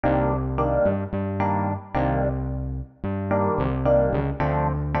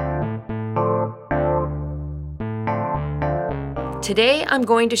Today I'm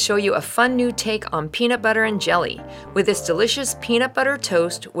going to show you a fun new take on peanut butter and jelly with this delicious peanut butter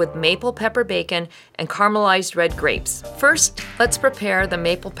toast with maple pepper bacon and caramelized red grapes. First, let's prepare the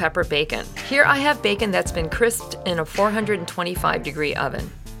maple pepper bacon. Here I have bacon that's been crisped in a 425-degree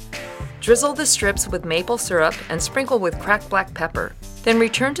oven. Drizzle the strips with maple syrup and sprinkle with cracked black pepper. Then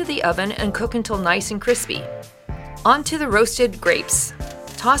return to the oven and cook until nice and crispy. On to the roasted grapes.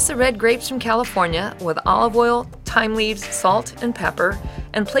 Toss the red grapes from California with olive oil, thyme leaves, salt, and pepper,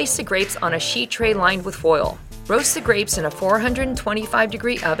 and place the grapes on a sheet tray lined with foil. Roast the grapes in a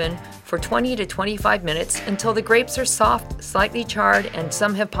 425-degree oven for 20 to 25 minutes until the grapes are soft, slightly charred, and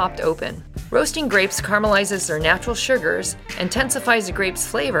some have popped open. Roasting grapes caramelizes their natural sugars, intensifies the grapes'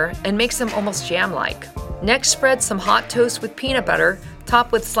 flavor, and makes them almost jam-like. Next, spread some hot toast with peanut butter,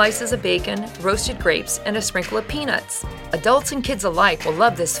 top with slices of bacon, roasted grapes, and a sprinkle of peanuts. Adults and kids alike will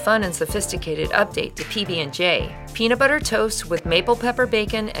love this fun and sophisticated update to PB&J. Peanut butter toast with maple pepper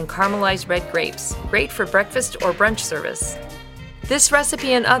bacon and caramelized red grapes. Great for breakfast or brunch service. This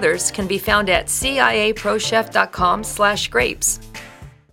recipe and others can be found at ciaprochef.com/grapes.